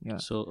Yeah.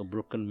 So a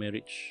broken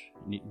marriage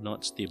need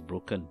not stay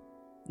broken.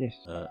 Yes.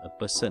 A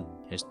person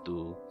has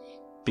to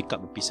pick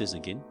up the pieces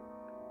again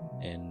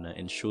and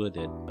ensure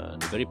that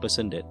the very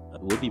person that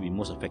will be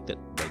most affected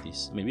by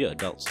this. I mean, we are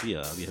adults. We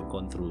have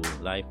gone through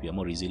life. We are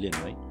more resilient,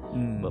 right?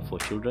 But for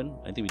children,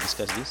 I think we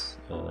discussed this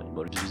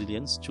about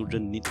resilience.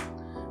 Children need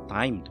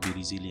time to be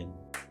resilient.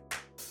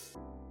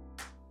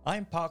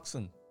 I'm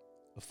Parkson,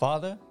 a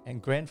father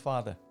and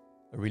grandfather,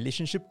 a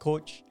relationship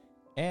coach,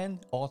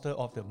 and author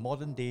of The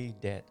Modern Day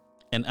Dad.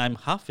 And I'm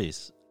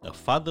Hafiz, a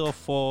father of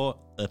 4,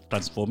 a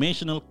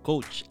transformational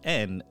coach,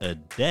 and a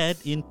dad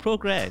in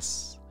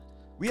progress.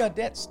 We Are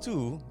Dads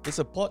Too is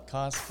a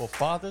podcast for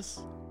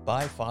fathers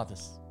by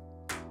fathers.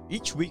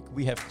 Each week,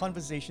 we have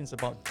conversations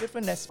about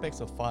different aspects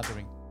of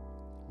fathering.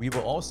 We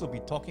will also be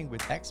talking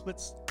with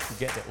experts to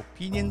get their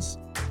opinions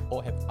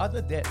or have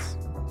other dads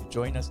to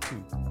join us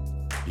too.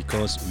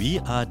 Because we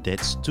are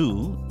dads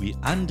too, we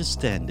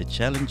understand the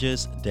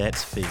challenges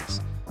dads face.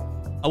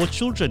 Our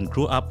children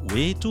grow up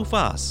way too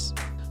fast,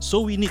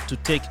 so we need to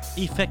take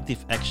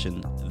effective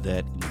action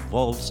that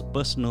involves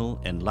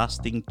personal and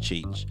lasting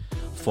change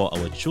for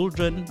our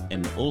children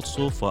and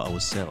also for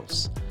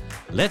ourselves.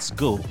 Let's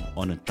go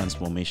on a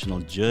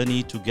transformational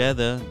journey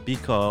together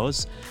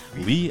because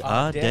we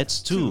are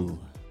dads too.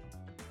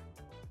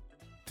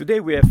 Today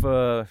we have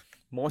a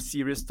more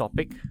serious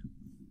topic,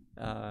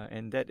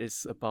 and that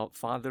is about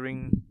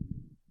fathering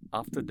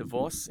after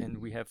divorce. And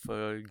we have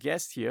a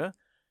guest here,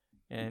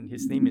 and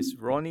his name is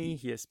Ronnie.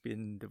 He has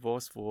been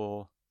divorced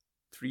for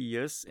 3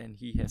 years, and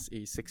he has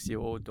a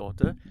 6-year-old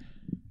daughter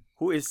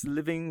who is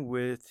living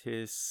with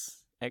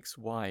his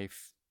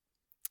ex-wife.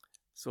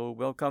 So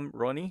welcome,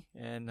 Ronnie,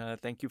 and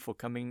thank you for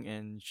coming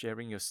and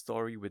sharing your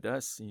story with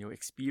us and your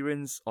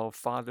experience of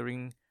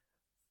fathering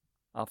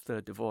after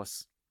a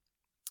divorce.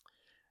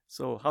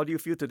 So how do you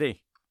feel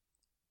today?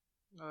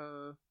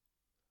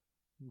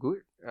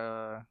 Good.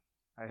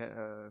 I had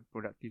a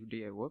productive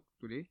day at work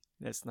today.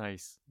 That's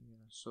nice. Yeah,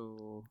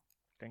 so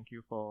thank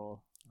you for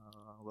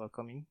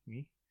welcoming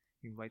me,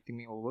 inviting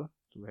me over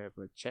to have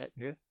a chat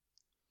here.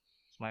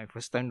 It's my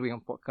first time doing a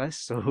podcast,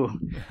 so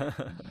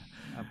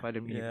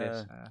pardon me if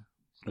there's...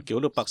 Okay,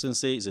 although Parkson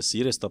say it's a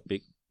serious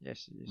topic,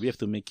 Yes, we have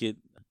to make it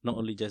not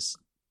only just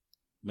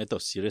matter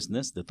of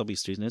seriousness, the topic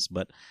is seriousness,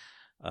 but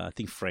I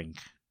think frank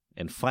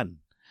and fun.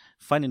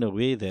 Fun in a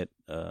way that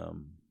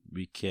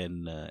we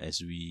can,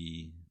 as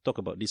we talk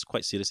about this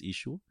quite serious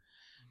issue,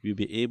 we'll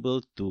be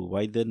able to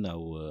widen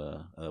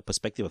our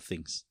perspective of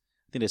things.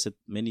 I think there's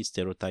many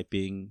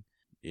stereotyping,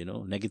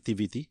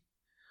 negativity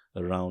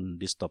around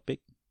this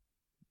topic.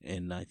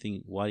 And I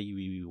think why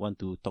we want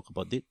to talk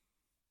about it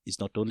is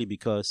not only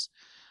because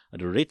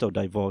the rate of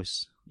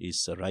divorce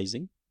is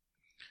rising,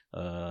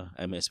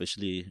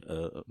 especially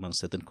among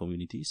certain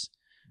communities.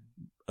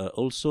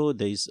 Also,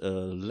 there is a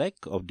lack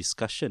of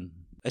discussion,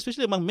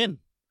 especially among men,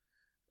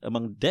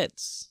 among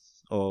dads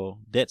or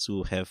dads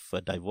who have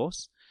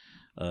divorced.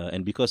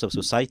 And because of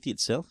society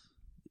itself,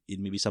 it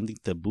may be something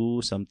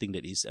taboo, something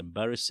that is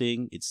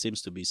embarrassing. It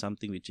seems to be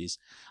something which is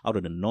out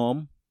of the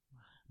norm,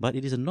 but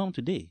it is a norm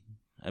today.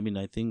 I mean,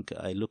 I think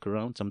I look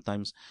around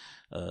sometimes,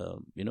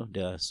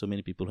 there are so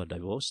many people who are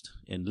divorced,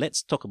 and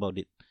let's talk about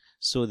it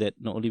so that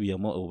not only we are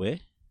more aware,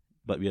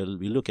 but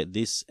we look at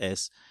this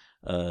as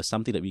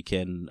something that we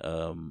can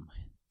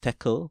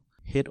tackle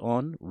head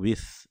on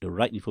with the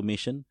right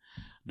information,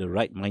 the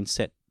right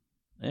mindset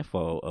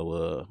for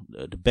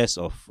the best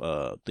of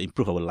to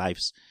improve our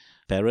lives,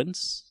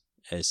 parents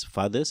as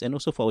fathers, and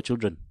also for our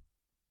children.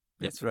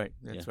 That's right.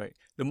 That's right.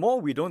 The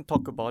more we don't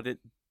talk about it,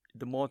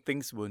 the more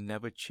things will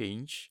never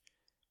change.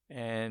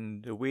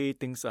 And the way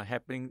things are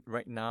happening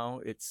right now,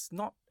 it's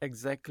not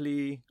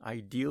exactly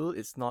ideal.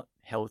 It's not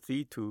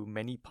healthy to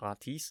many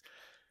parties.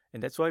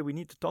 And that's why we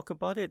need to talk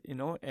about it,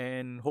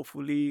 and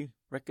hopefully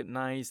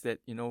recognize that,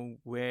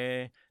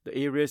 where the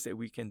areas that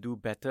we can do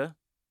better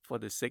for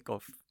the sake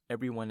of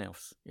everyone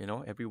else,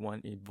 everyone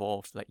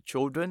involved, like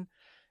children.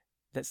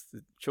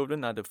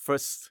 Children are the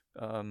first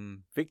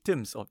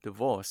victims of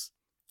divorce.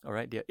 All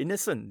right, they're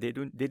innocent. They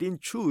didn't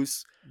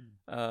choose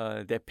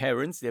their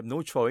parents. They have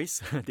no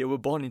choice. They were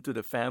born into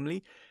the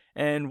family,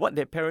 and what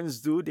their parents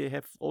do, they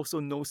have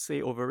also no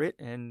say over it.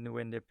 And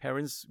when their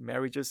parents'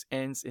 marriages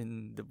ends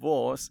in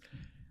divorce,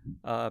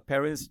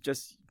 parents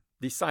just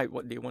decide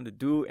what they want to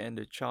do, and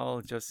the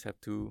child just have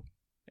to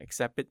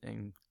accept it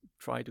and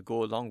try to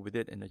go along with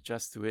it and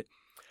adjust to it.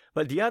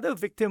 But the other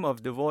victim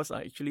of divorce are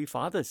actually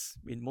fathers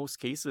in most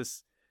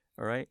cases.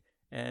 All right.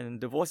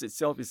 And divorce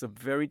itself is a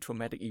very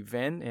traumatic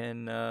event.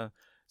 And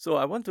so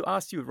I want to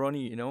ask you,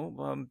 Ronnie,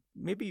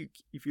 maybe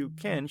if you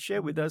can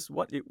share with us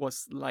what it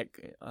was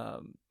like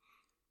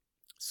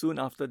soon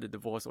after the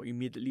divorce or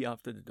immediately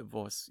after the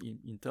divorce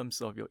in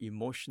terms of your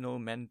emotional,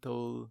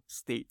 mental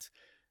state.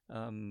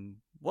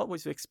 What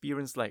was your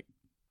experience like?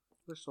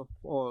 First of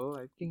all,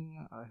 I think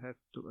I have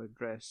to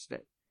address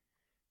that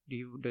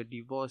the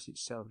divorce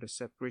itself, the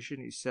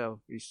separation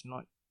itself, is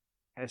not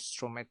as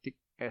traumatic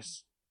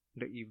as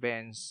the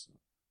events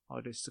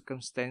or the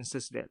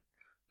circumstances that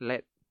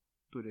led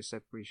to the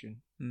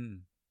separation.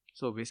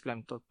 So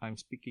basically, I'm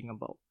speaking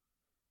about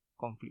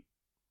conflict.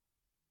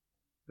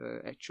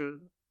 The actual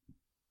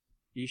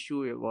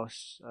issue it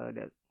was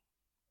that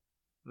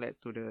led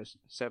to the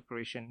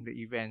separation, the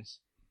events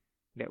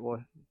that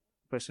was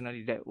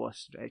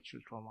the actual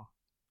trauma.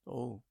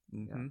 Oh.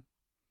 Yeah.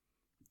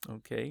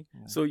 Okay.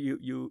 Yeah. So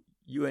you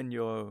and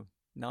your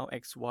now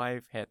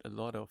ex-wife had a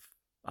lot of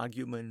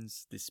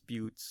arguments,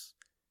 disputes,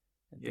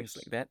 and things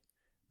Yes. like that.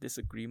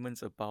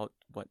 Disagreements about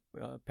what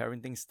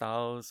parenting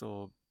styles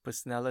or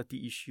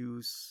personality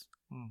issues.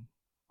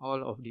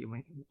 All of the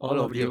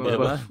above,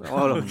 above,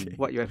 all of Okay.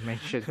 what you have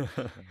mentioned.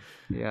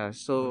 Yeah.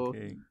 So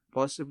Okay.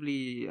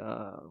 possibly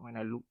when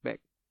I look back,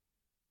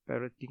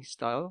 parenting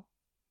style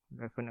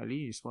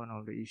definitely is one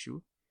of the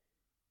issue,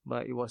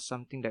 but it was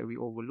something that we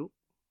overlooked.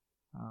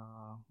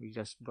 We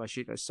just brush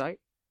it aside,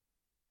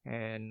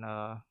 and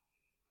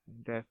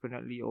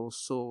definitely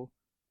also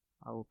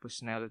our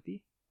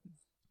personality,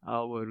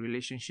 our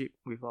relationship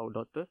with our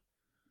daughter.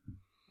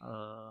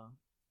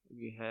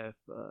 We have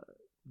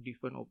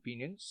different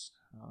opinions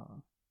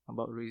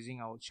about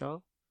raising our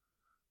child,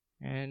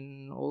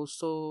 and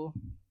also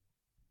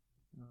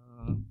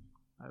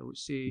I would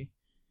say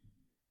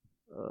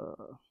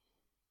uh,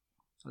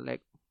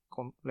 lack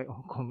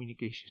of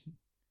communication.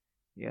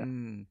 Yeah.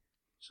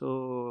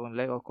 So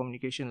lack of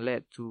communication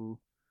led to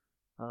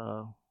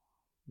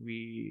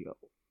we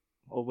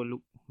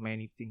overlook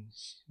many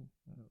things.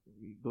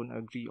 We don't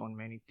agree on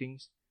many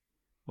things,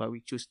 but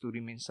we choose to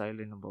remain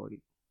silent about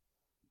it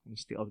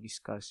instead of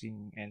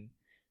discussing and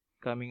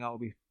coming out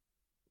with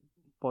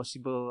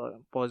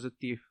possible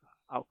positive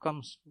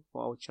outcomes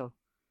for our child.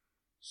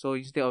 So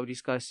instead of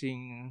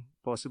discussing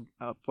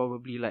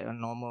probably like a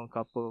normal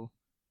couple,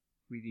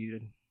 we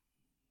didn't.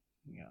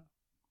 Yeah.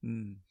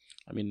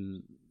 I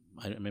mean,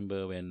 I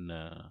remember when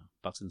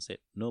Parkson said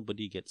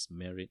nobody gets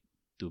married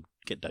to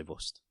get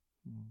divorced.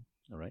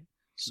 All right.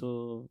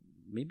 So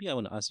maybe I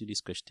want to ask you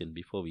this question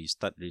before we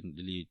start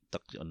really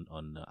talk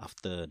on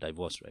after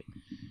divorce, right?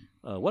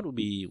 What would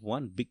be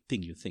one big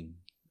thing you think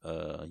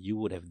you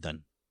would have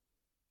done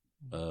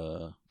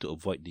to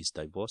avoid this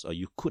divorce, or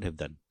you could have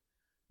done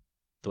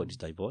to avoid this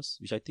divorce,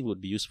 which I think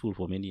would be useful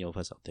for many of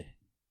us out there,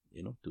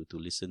 you know, to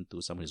listen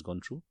to someone who's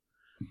gone through,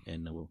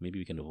 and maybe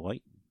we can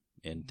avoid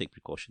and take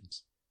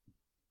precautions.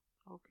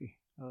 Okay.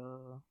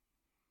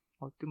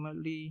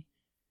 Ultimately,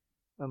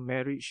 a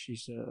marriage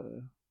is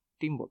a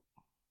teamwork.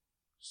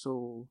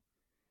 So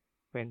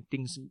when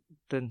things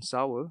turn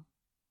sour,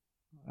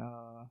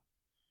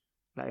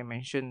 like I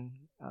mentioned,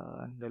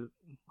 the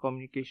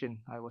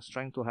communication. I was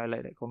trying to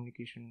highlight that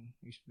communication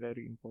is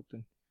very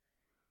important.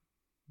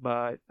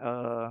 But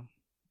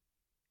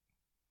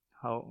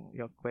how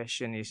your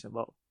question is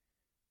about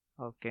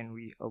how can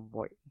we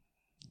avoid?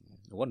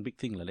 One big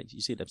thing, like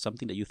you said, that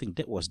something that you think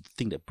that was the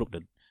thing that broke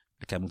the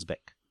camel's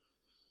back,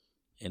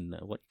 and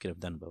what you could have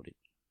done about it.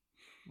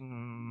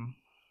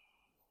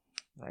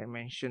 I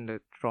mentioned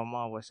the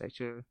trauma was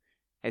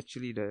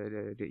actually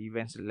the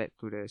events that led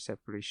to the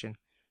separation.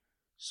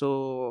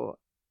 So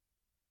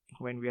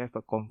when we have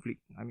a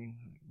conflict, I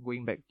mean,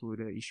 going back to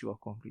the issue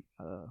of conflict,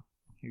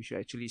 you should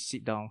actually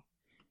sit down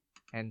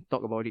and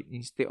talk about it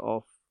instead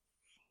of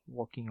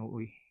walking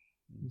away,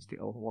 instead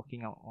of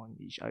walking out on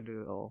each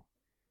other or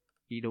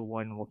either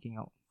one walking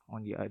out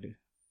on the other.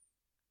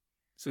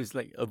 So it's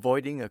like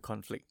avoiding a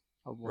conflict,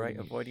 right? Avoiding it.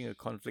 Avoiding a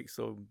conflict.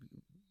 So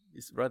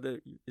it's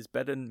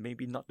better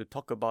maybe not to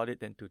talk about it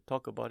than to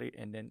talk about it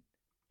and then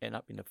end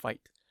up in a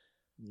fight.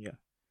 Yeah.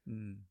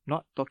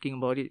 Not talking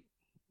about it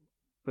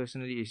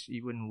personally is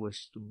even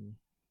worse to me.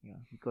 Yeah,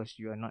 because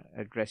you are not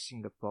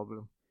addressing the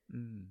problem.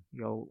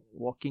 You're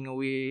walking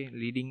away,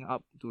 leading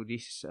up to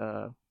this.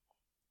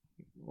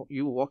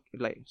 You walk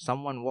like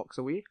someone walks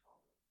away.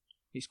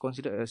 It's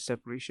considered a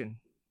separation.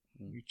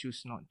 You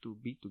choose not to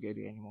be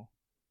together anymore.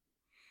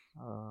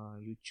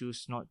 You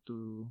choose not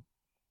to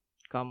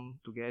come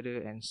together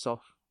and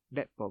solve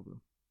that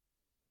problem.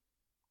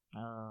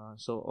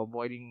 So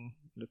avoiding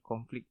the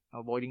conflict,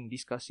 avoiding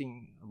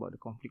discussing about the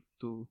conflict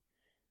to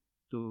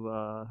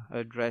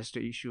address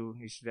the issue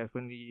is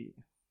definitely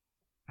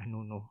a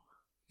no-no.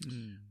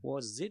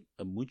 Was it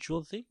a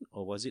mutual thing,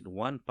 or was it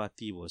one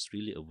party was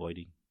really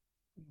avoiding?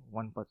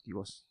 One party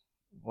was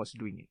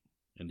doing it,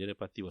 and the other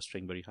party was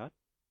trying very hard?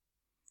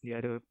 The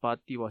other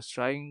party was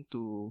trying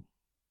to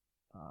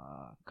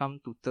come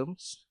to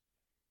terms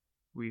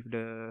with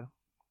the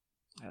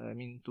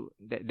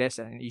that's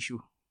an issue,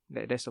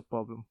 that's a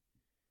problem,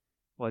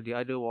 while the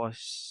other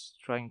was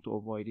trying to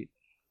avoid it.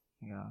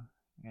 Yeah.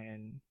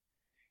 And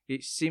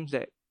it seems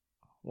that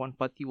one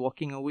party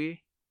walking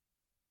away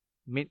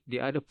made the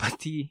other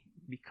party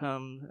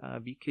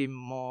became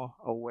more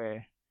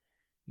aware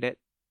that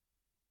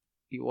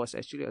it was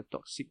actually a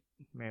toxic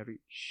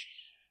marriage.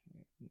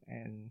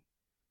 And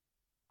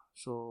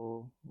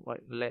so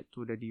what led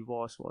to the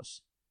divorce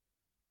was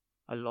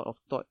a lot of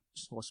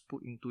thoughts was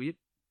put into it,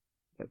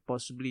 that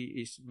possibly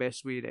is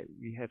best way that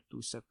we have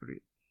to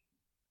separate.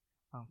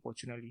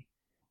 Unfortunately,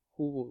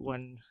 who would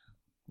want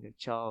the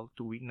child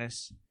to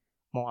witness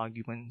more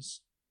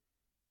arguments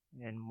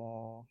and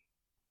more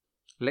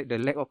the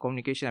lack of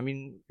communication. I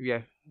mean, we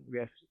have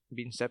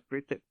been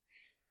separated,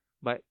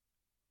 but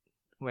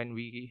when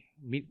we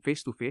meet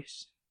face to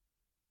face,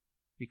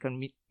 we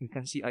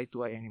can't see eye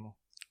to eye anymore.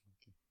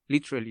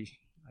 Literally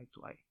eye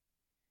to eye.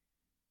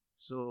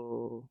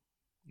 So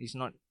it's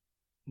not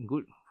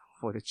good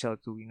for the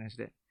child to witness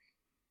that.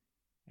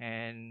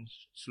 And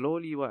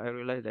slowly, what I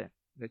realized that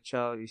the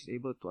child is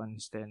able to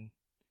understand,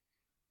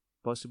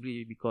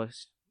 possibly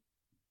because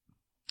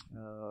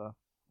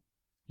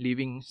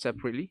living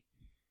separately,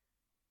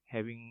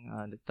 having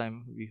the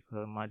time with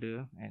her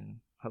mother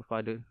and her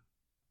father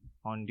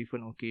on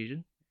different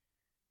occasions,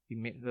 it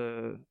made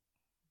the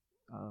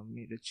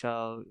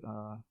child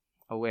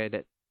aware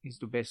that it's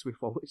the best way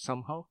forward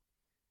somehow,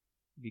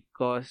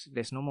 because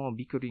there's no more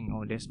bickering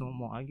or there's no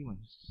more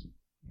arguments.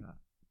 Yeah.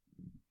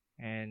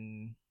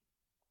 And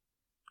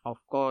of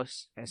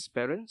course, as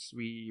parents,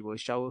 we will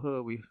shower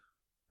her with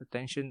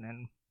attention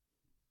and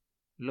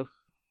love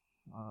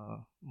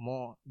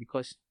more,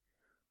 because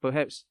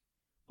perhaps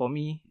for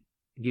me,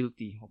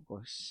 guilty, of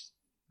course,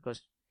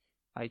 because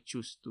I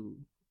choose to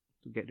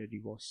get the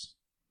divorce.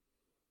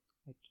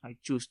 I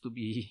choose to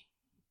be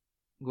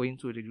going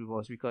through the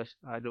divorce, because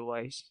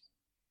otherwise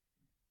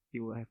it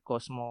will have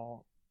caused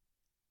more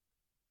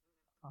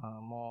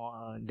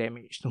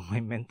damage to my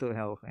mental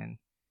health and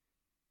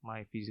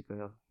my physical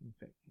health, in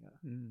fact.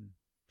 Yeah.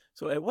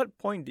 So at what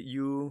point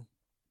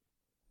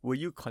were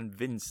you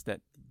convinced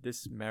that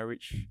this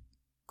marriage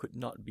could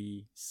not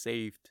be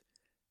saved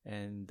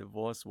and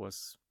divorce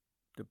was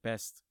the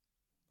best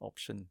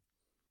option?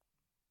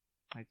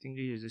 I think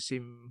this is the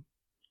same,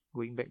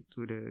 going back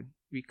to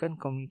we can't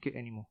communicate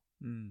anymore.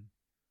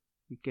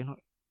 We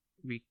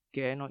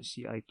cannot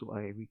see eye to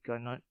eye. We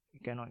cannot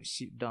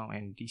sit down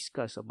and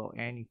discuss about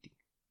anything,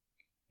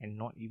 and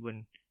not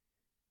even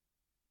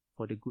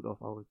for the good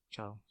of our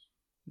child.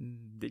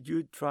 Did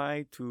you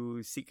try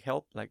to seek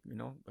help, like,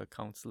 a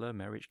counselor,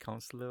 marriage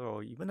counselor,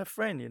 or even a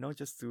friend,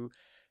 just to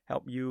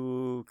help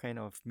you kind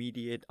of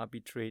mediate,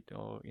 arbitrate,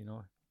 or,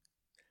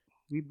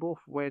 We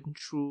both went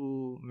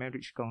through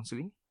marriage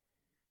counseling,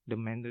 the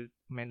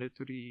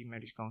mandatory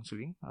marriage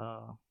counseling,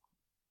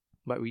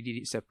 but we did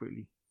it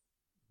separately.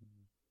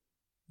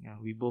 Yeah,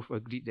 we both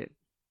agreed that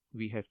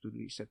we have to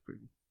do it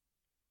separately.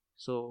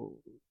 So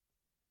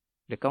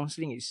the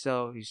counseling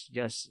itself is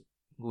just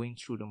going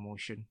through the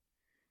motion,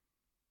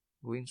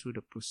 going through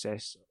the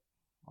process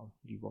of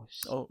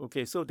divorce. Oh,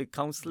 okay. So the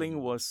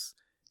counseling was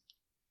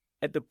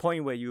at the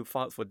point where you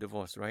filed for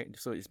divorce, right?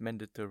 So it's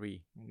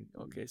mandatory.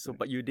 Okay. So,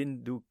 but you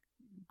didn't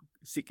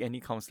seek any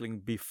counseling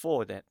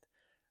before that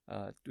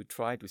to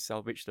try to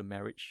salvage the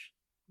marriage?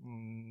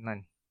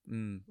 None.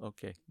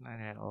 Okay.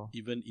 None at all.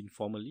 Even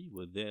informally,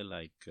 were there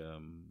like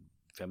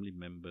family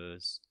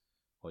members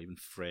or even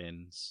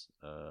friends,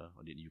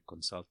 or did you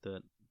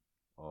consulted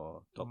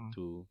or talk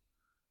to,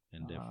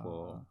 and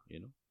therefore,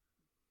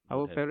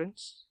 our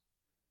parents?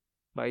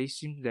 But it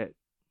seems that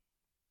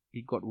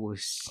it got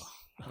worse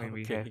when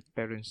we have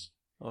parents.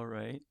 All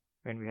right.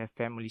 When we have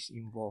families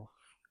involved.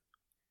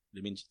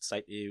 That means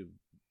side A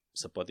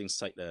supporting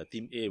side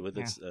team A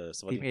versus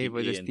supporting team A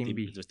versus and team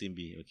B. versus team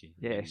B. Okay.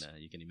 Yes.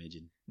 And, you can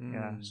imagine.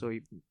 Yeah. So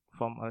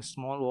from a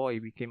small war,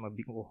 it became a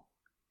big war.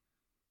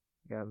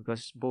 Yeah,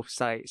 because both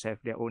sides have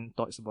their own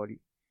thoughts about it.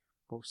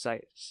 Both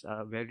sides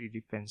are very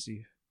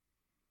defensive,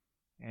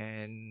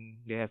 and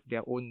they have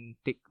their own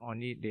take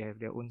on it. They have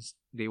their own.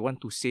 They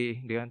want to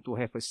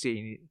have a say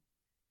in it.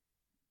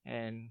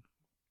 And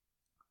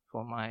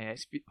from my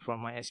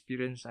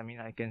experience, I mean,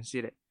 I can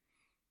say that.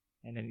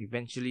 And then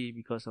eventually,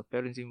 because of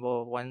parents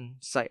involved, one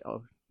side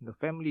of the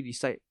family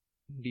decide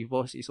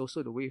divorce is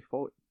also the way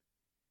forward.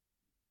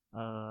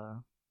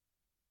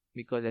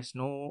 Because there's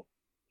no,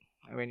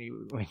 when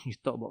you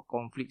talk about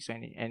conflicts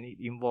and it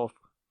involves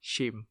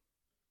shame,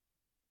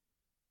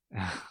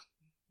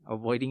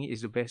 avoiding it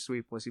is the best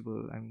way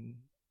possible. I mean,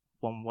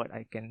 from what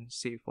I can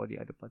say for the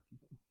other party,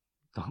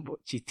 talk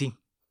about cheating.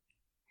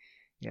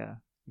 Yeah,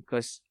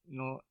 because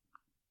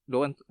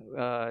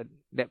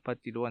that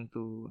party don't want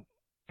to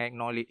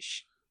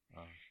acknowledge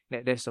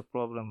that there's a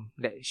problem,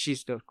 that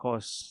she's the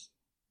cause.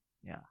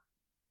 Yeah.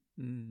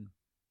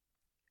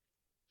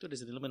 So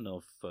there's an element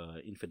of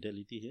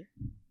infidelity here.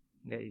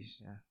 There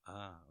is. Yeah.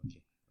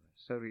 Okay.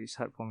 Sorry, it's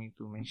hard for me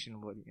to mention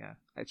about it. Yeah,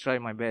 I try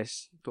my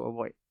best to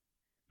avoid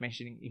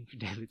mentioning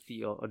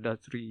infidelity or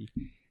adultery.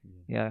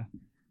 Yeah,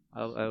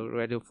 I'll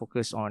rather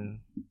focus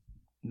on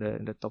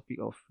the topic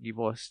of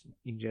divorce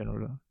in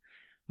general.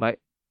 But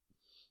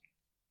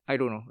I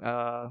don't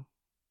know.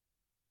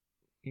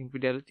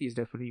 Infidelity is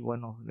definitely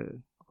one of the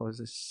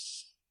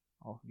causes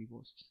of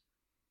divorce.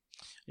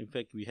 In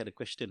fact, we had a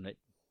question, right,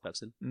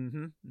 Pakson,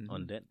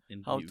 on that.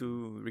 And how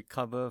to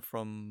recover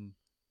from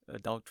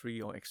adultery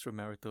or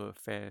extramarital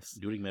affairs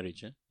during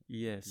marriage?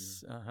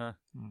 Yes.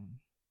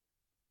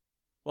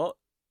 Well,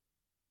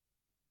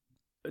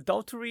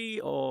 adultery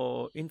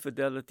or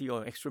infidelity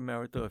or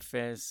extramarital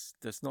affairs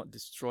does not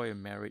destroy a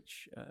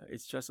marriage.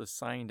 It's just a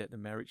sign that the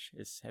marriage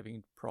is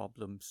having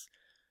problems.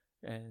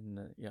 And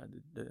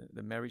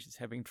the marriage is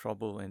having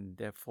trouble, and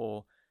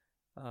therefore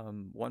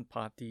one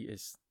party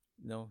is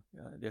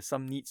there's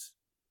some needs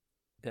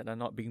that are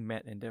not being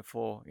met, and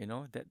therefore,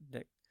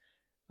 that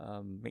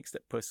makes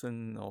that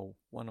person or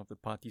one of the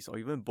parties or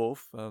even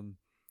both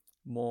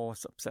more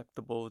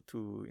susceptible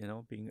to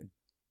being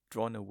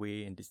drawn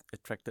away and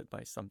attracted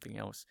by something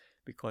else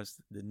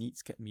because the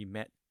needs can be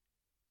met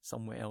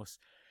somewhere else.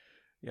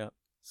 Yeah.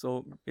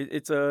 So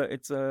it's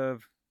a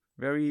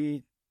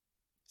very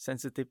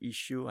sensitive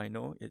issue. I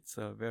know it's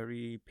a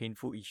very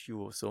painful issue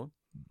also.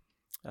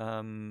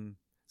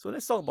 So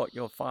let's talk about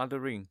your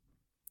fathering.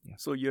 Yeah.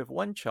 So you have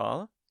one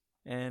child,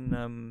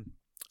 and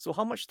so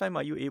how much time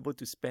are you able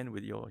to spend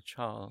with your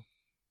child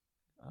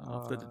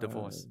after the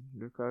divorce?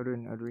 The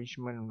current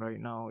arrangement right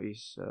now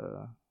is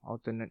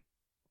alternate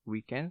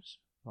weekends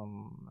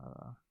from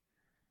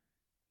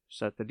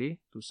Saturday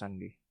to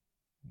Sunday.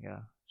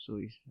 Yeah, so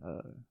it's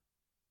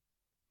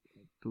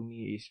to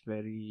me it's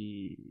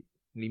very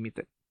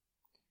limited.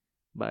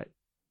 But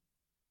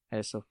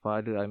as a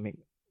father, I make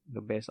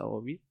the best out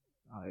of it.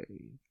 I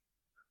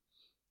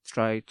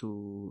try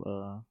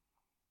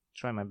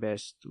my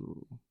best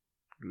to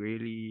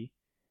really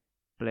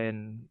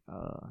plan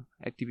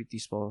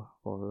activities for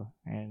her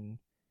and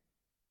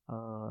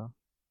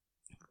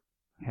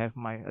have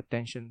my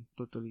attention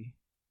totally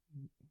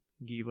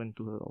given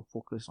to her or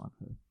focus on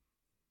her.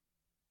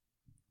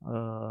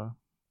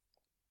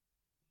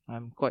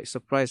 I'm quite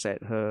surprised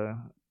at her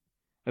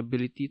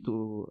ability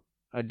to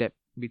adapt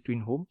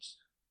between homes.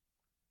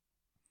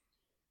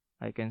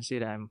 I can say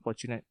that I'm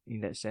fortunate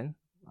in that sense.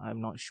 I'm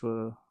not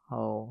sure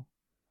how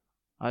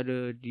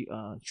other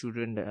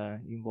children that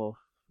are involved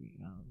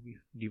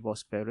with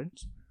divorced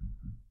parents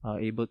are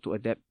able to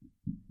adapt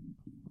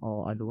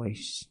or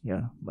otherwise.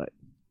 Yeah, but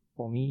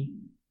for me,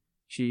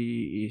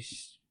 she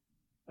is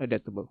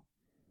adaptable.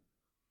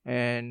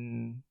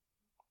 And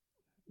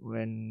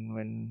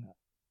when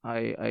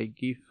I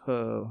give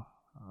her,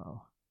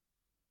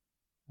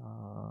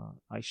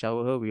 I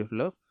shower her with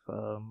love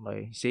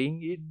by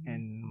saying it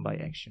and by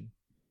action.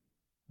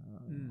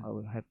 I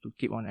will have to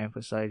keep on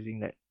emphasizing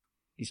that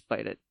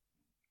despite that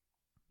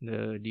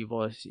the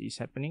divorce is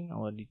happening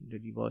or the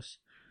divorce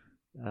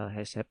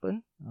has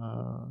happened,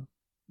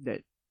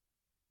 that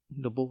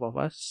the both of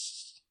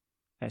us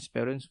as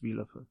parents, we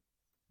love her.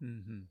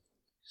 Mm-hmm.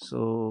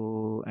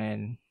 So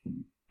and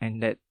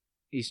that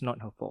is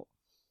not her fault.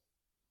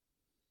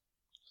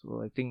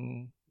 So I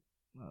think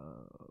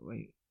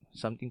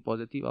something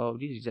positive out of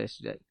this is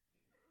just that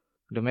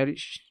the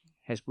marriage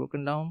has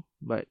broken down,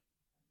 but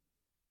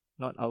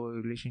not our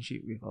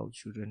relationship with our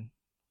children.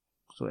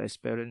 So as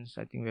parents,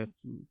 I think we have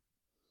to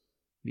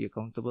be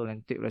accountable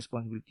and take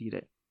responsibility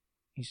that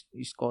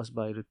is caused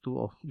by the two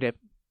of them.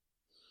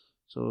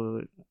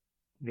 So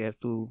they have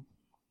to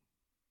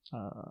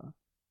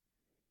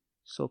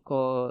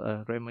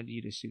so-called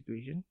remedy the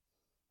situation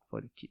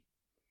for the kid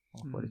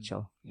or for the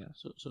child. Yeah.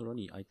 So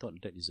Ronnie, I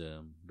thought that is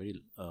a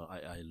very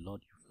I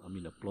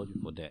applaud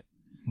you for that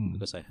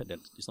because I heard that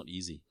it's not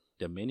easy.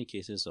 There are many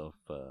cases of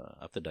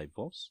after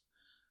divorce,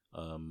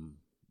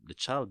 the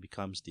child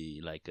becomes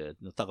the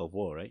tug of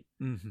war, right?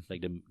 Mm-hmm.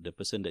 Like the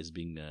person that's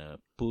being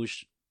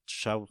pushed,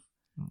 shoved,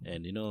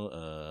 and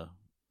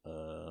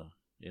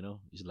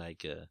it's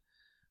like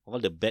all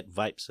the bad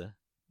vibes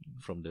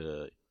from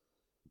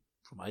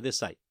either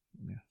side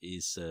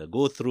is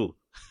go through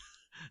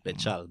that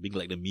child being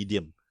like the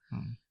medium.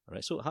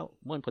 Right. So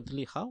more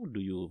importantly, how do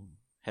you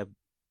have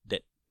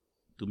that,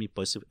 to me,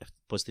 positive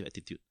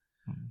attitude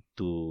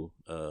to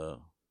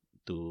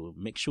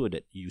make sure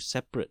that you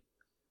separate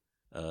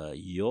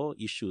your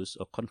issues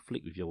or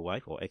conflict with your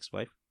wife or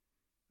ex-wife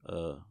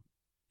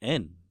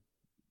and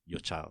your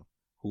child,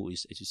 who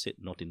is, as you said,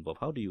 not involved?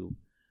 How do you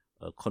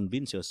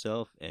convince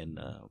yourself and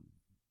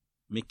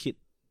make it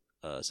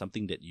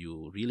something that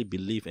you really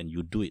believe and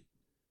you do it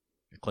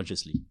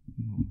consciously?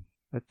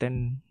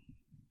 Attend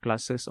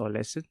classes or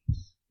lessons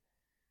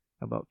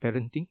about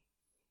parenting.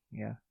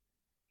 Yeah.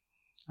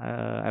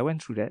 I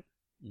went through that.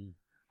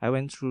 I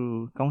went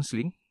through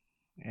counseling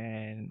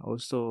and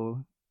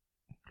also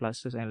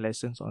classes and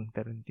lessons on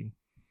parenting.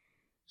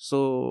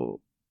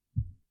 So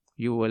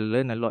you will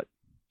learn a lot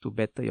to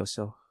better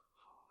yourself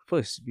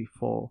first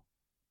before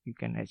you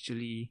can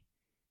actually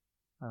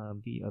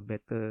be a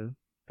better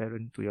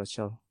parent to your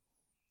child.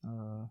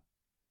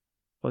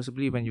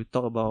 Possibly when you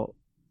talk about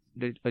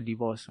a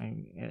divorce,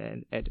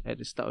 and at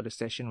the start of the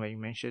session when you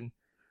mentioned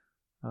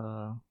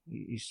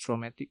it's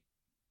traumatic,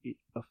 it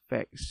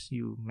affects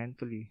you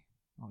mentally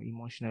or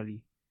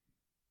emotionally.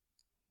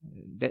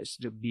 That's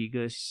the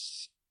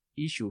biggest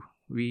issue.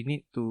 We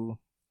need to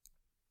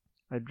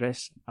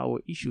address our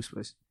issues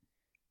first.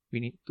 We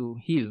need to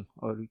heal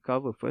or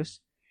recover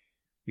first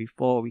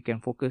before we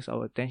can focus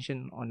our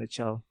attention on the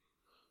child.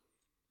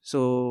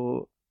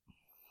 So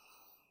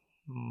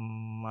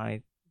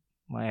my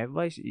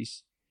advice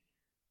is,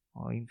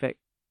 or in fact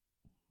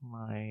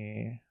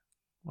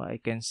what I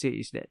can say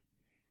is that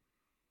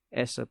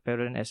as a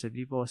parent, as a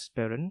divorced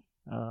parent,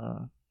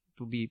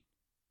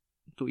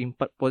 to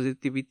impart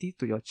positivity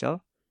to your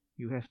child,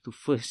 you have to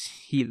first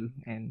heal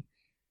and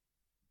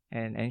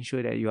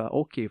ensure that you are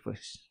okay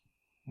first.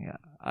 Yeah.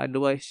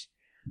 Otherwise,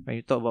 when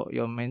you talk about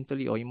you're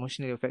mentally or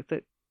emotionally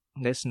affected,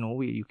 there's no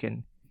way you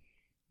can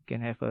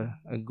have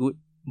a good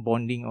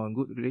bonding or a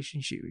good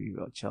relationship with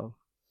your child.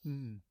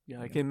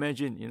 Yeah, I can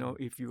imagine,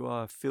 if you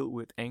are filled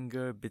with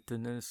anger,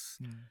 bitterness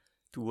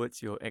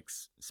towards your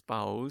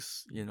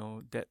ex-spouse,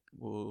 that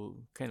will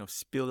kind of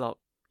spill out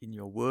in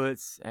your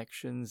words,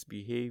 actions,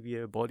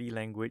 behavior, body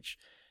language.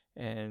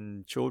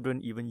 And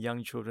children, even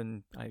young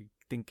children, I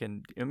think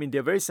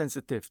they're very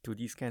sensitive to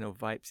these kind of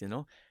vibes,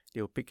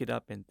 they'll pick it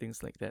up and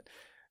things like that.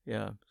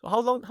 Yeah. So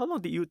how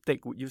long did you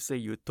take, would you say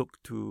you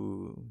took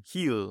to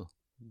heal?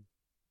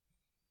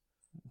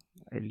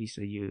 At least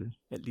a year.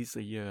 At least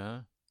a year,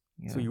 huh?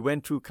 Yeah. So you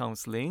went through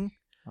counseling.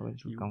 I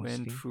went through You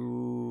counseling. went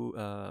through,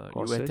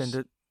 courses, you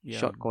attended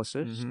short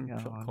courses,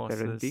 short on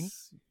courses. parenting.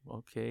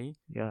 Okay.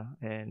 Yeah,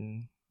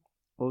 and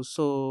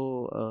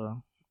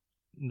also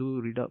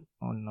do read up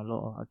on a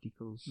lot of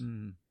articles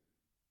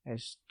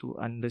as to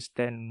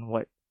understand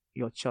what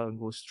your child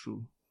goes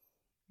through.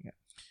 Yeah.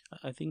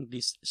 I think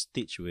this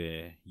stage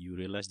where you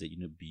realize that you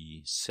need to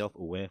be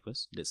self-aware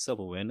first. That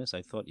self-awareness,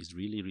 I thought, is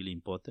really, really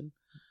important.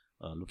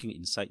 Looking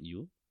inside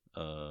you,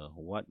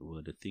 what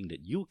were the things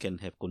that you can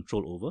have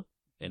control over,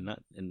 and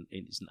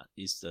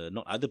it's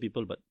not other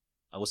people but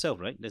ourselves,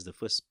 right? That's the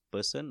first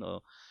person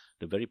or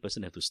the very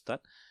person have to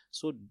start.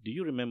 So, do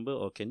you remember,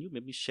 or can you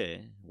maybe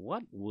share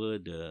what were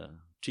the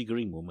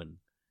triggering moment,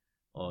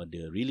 or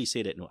they really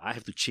say that no, I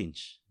have to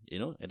change?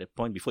 At that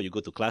point before you go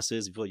to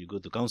classes, before you go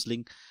to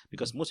counseling,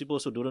 because most people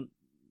also do not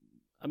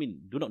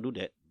do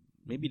that.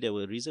 Maybe there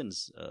were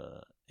reasons,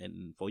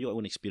 and for your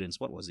own experience,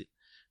 what was it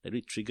that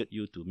really triggered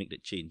you to make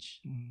that change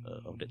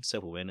of that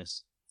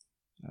self-awareness?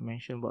 I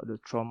mentioned about the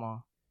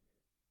trauma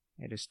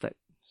at the start.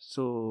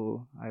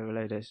 So I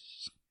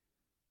realized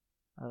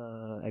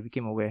I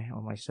became aware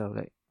of myself.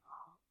 Like,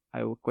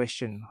 I will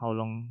question how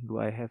long do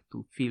I have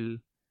to feel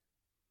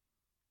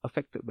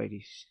affected by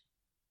this.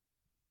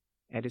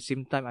 At the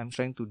same time, I'm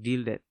trying to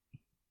deal that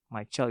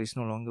my child is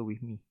no longer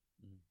with me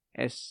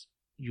as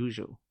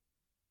usual.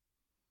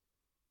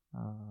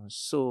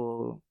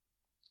 So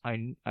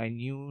I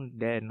knew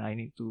then I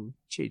need to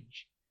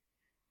change.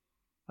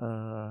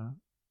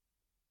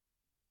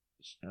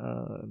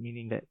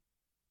 Meaning that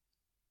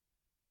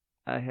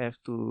I have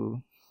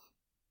to,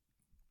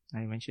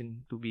 I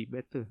mentioned, to be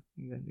better.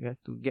 You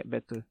have to get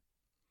better.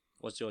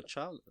 Was your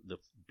child the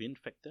main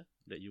factor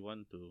that you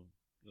want to?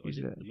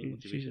 She's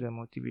the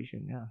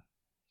motivation. Yeah,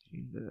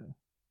 she's the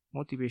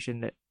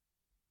motivation that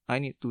I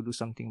need to do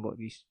something about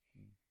this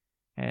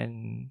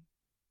and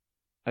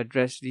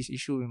address this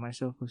issue with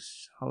myself.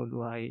 First, how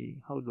do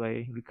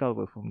I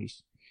recover from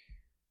this?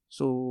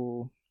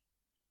 So,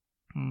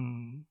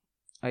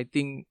 I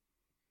think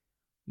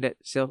that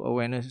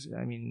self-awareness,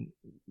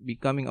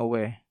 becoming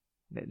aware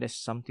that there's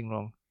something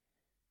wrong.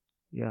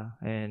 Yeah,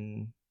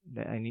 and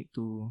that I need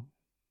to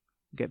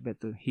get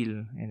better,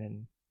 heal, and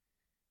then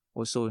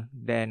also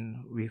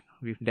then with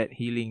that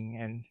healing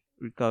and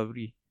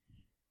recovery,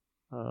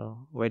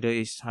 whether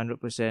it's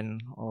 100%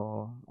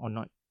 or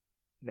not,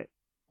 that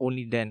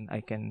only then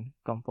I can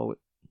come forward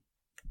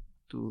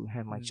to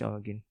have my child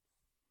again.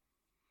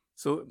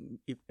 So,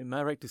 am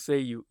I right to say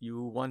you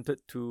wanted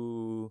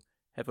to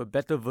have a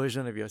better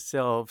version of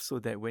yourself so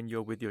that when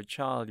you're with your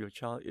child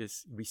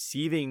is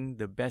receiving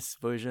the best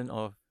version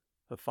of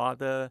her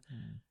father,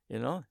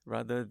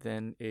 rather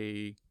than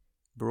a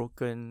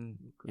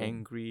broken,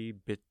 angry,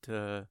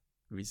 bitter,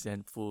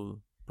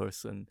 resentful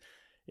person,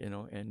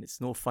 and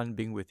it's no fun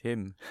being with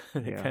him,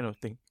 that kind of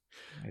thing.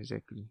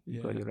 Exactly.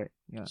 You got it right.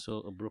 Yeah. So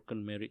a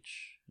broken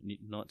marriage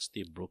need not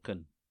stay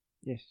broken.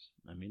 Yes.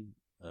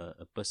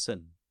 A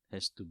person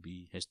has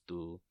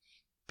to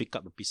pick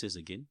up the pieces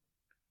again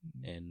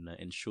and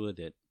ensure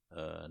that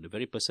the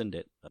very person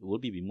that will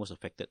be most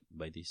affected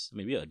by this.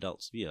 We are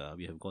adults. We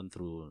have gone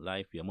through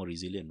life. We are more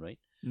resilient, right?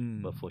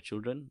 But for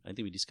children, I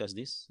think we discussed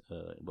this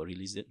about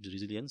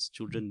resilience.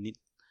 Children need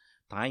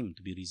time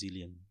to be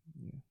resilient,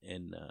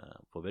 and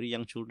for very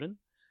young children,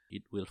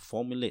 it will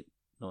formulate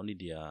not only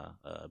their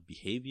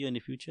behavior in the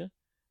future,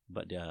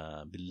 but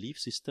their belief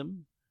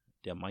system,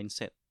 their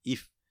mindset.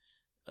 If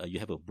you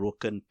have a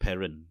broken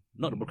parent,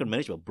 not a broken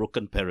marriage, but a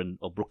broken parent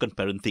or broken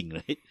parenting,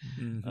 right?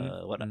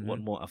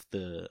 What more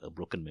after a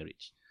broken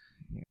marriage?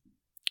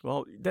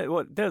 Well, that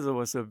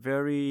was a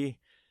very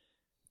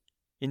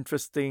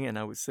interesting and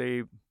I would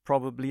say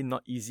probably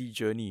not easy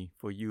journey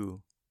for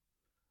you.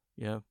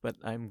 Yeah, but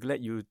I'm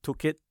glad you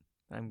took it.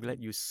 I'm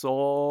glad you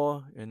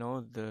saw,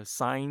 the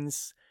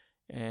signs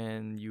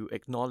and you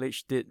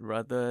acknowledged it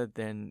rather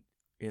than,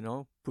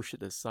 push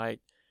it aside.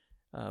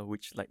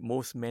 Which like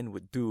most men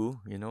would do,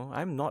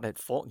 I'm not at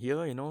fault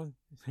here,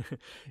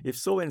 if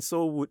so and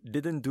so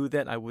didn't do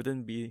that, I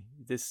wouldn't be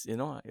this,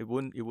 it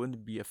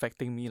wouldn't be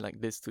affecting me like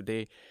this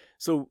today.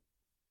 So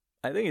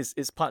I think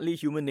it's partly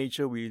human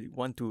nature. We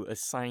want to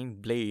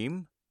assign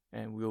blame,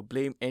 and we'll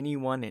blame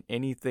anyone and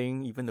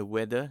anything, even the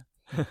weather.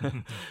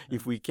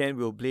 If we can,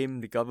 we'll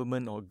blame the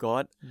government or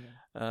God.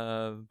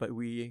 But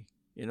we,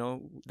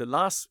 the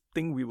last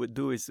thing we would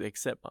do is to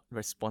accept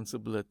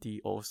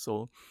responsibility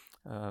also.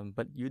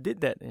 But you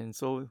did that, and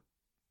so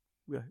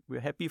we're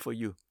happy for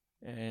you,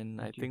 and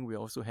I Thank you. think we're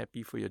also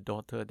happy for your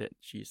daughter that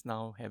she's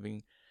now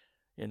having,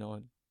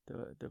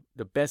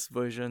 the best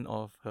version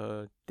of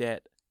her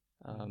dad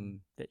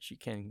that she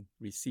can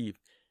receive.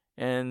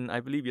 And I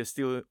believe you're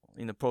still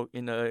in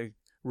a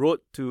road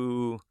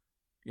to,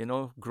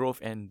 growth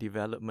and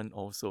development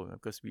also,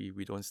 because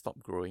we don't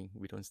stop growing.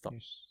 We don't stop.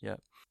 Yes. Yeah.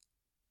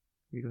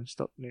 We don't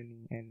stop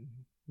learning and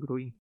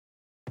growing.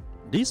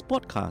 This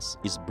podcast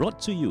is brought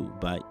to you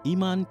by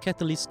Iman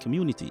Catalyst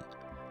Community,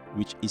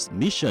 which is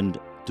missioned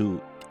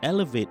to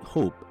elevate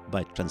hope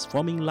by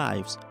transforming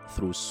lives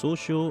through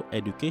social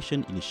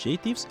education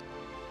initiatives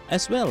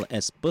as well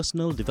as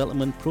personal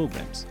development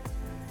programs.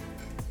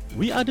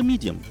 We are the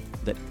medium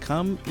that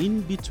come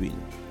in between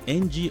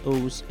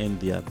NGOs and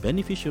their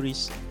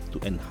beneficiaries to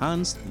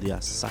enhance their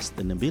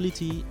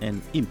sustainability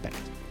and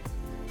impact.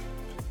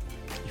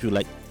 If you'd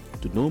like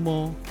to know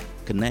more,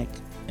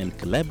 connect, and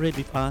collaborate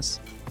with us,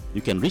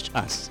 you can reach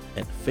us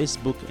at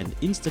Facebook and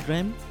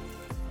Instagram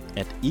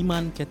at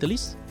Iman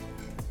Catalyst.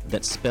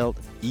 That's spelled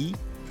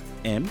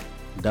EMAAN.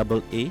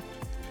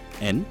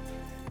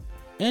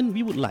 And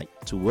we would like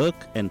to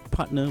work and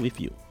partner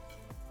with you.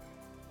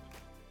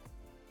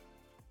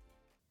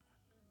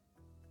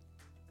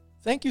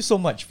 Thank you so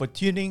much for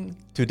tuning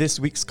to this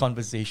week's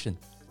conversation.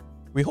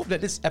 We hope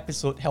that this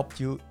episode helped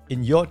you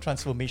in your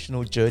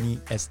transformational journey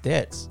as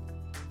dads.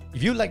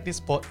 If you like this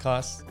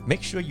podcast,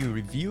 make sure you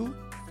review,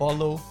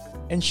 follow,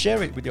 and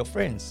share it with your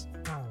friends.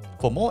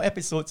 For more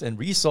episodes and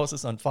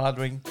resources on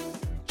fathering,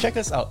 check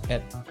us out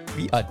at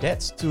We Are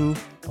Dads Too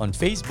on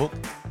Facebook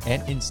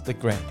and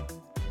Instagram.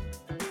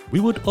 We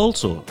would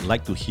also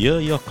like to hear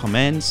your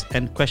comments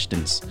and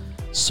questions,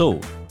 so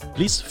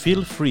please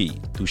feel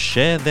free to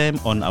share them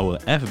on our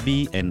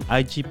FB and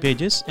IG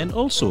pages and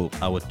also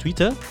our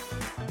Twitter,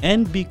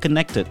 and be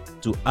connected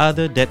to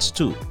other dads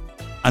too.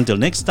 Until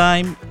next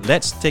time,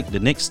 let's take the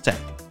next step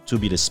to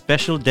be the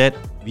special dad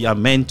we are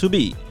meant to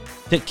be.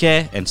 Take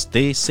care and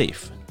stay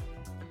safe.